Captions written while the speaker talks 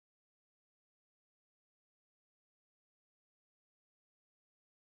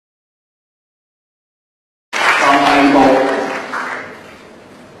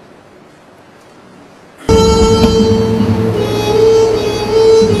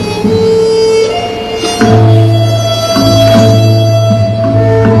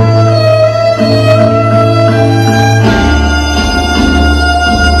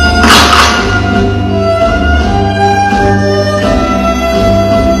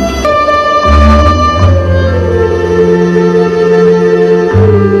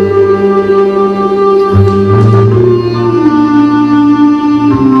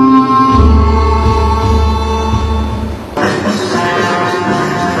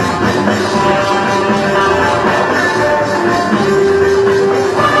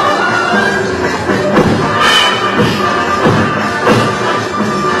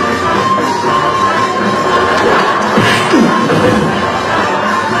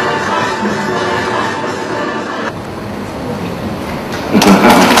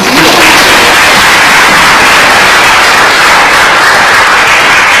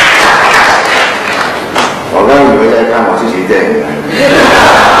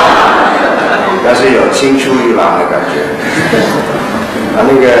青出于蓝的感觉。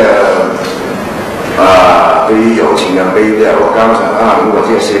对于友情的悲调，我刚想如果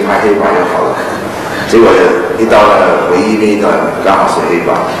这个谁拍黑白就好了，结果一到了唯一那一段刚好是黑白，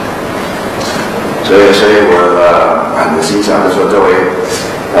所以我很欣赏，就说作为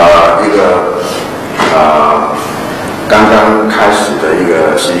一个刚刚开始的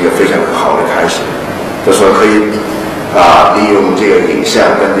是一个非常好的开始，就说可以利用这个影像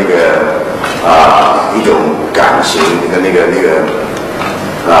跟这个一种感情跟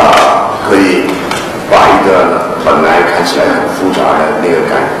可以把一个本来看起来很复杂的那个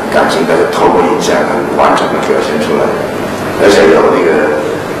感情，但是透过影像很完整的表现出来，而且有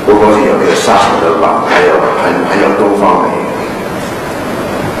不光是有杀手的朗，还有很有东方美。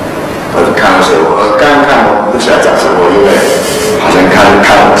我看的时候，我刚看我不知道讲什么，因为好像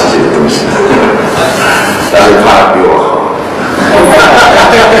看我自己的东西，但是他比我好。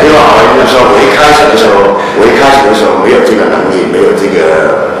比我好，因为说我一开始的时候没有这个能力，没有这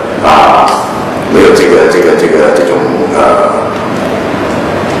个这种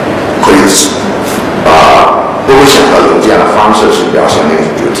会不会想到用这样的方式去表现那个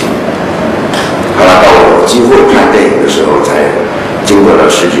主题。后来到我有机会拍电影的时候，才经过了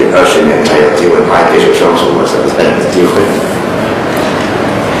10几20年，才有机会拍《铁血双雄》的时候才有机会。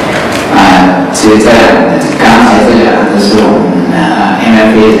其实在刚才这两个是我们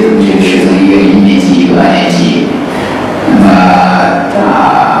MFA